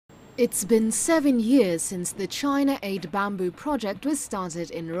It's been 7 years since the China Aid Bamboo project was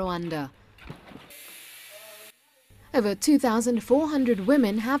started in Rwanda. Over 2,400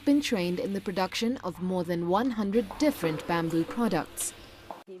 women have been trained in the production of more than 100 different bamboo products.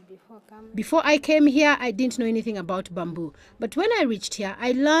 Before I came here, I didn't know anything about bamboo. But when I reached here,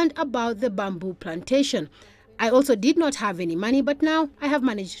 I learned about the bamboo plantation. I also did not have any money, but now I have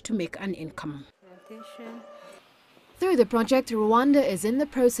managed to make an income. Through the project, Rwanda is in the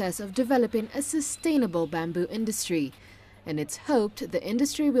process of developing a sustainable bamboo industry. And it's hoped the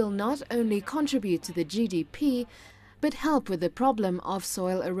industry will not only contribute to the GDP, but help with the problem of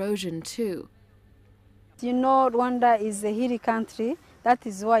soil erosion too. You know, Rwanda is a hilly country. That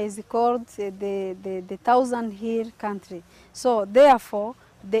is why it's called the thousand hill country. So therefore,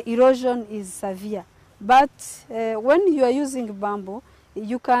 the erosion is severe. But when you are using bamboo,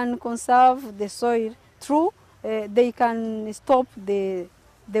 you can conserve the soil through, they can stop the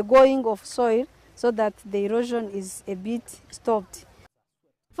going of soil so that the erosion is a bit stopped.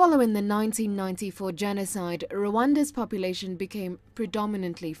 Following the 1994 genocide, Rwanda's population became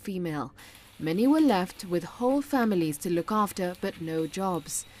predominantly female. Many were left with whole families to look after, but no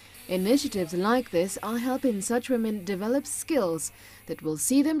jobs. Initiatives like this are helping such women develop skills that will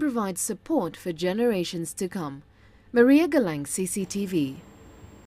see them provide support for generations to come. Maria Galang, CCTV.